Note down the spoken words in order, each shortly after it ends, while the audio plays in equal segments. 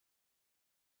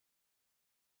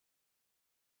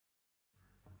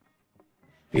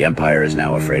The Empire is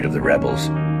now afraid of the rebels,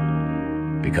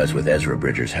 because with Ezra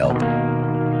Bridger's help,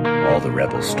 all the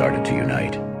rebels started to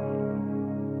unite.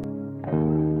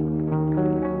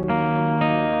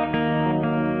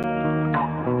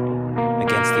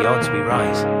 Against the odds we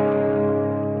rise.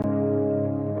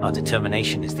 Our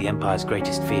determination is the Empire's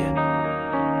greatest fear.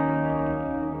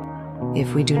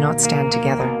 If we do not stand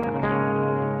together,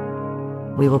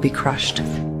 we will be crushed.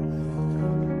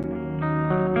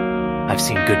 I've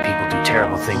seen good people do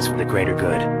terrible things for the greater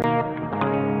good.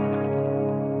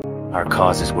 Our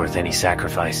cause is worth any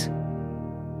sacrifice.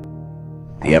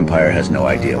 The Empire has no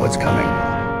idea what's coming.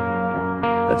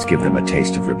 Let's give them a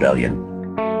taste of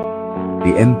rebellion.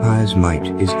 The Empire's might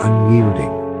is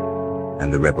unyielding,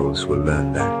 and the rebels will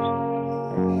learn that.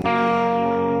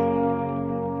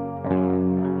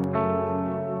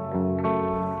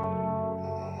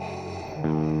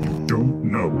 You don't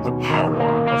know the power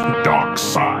of the dark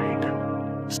side.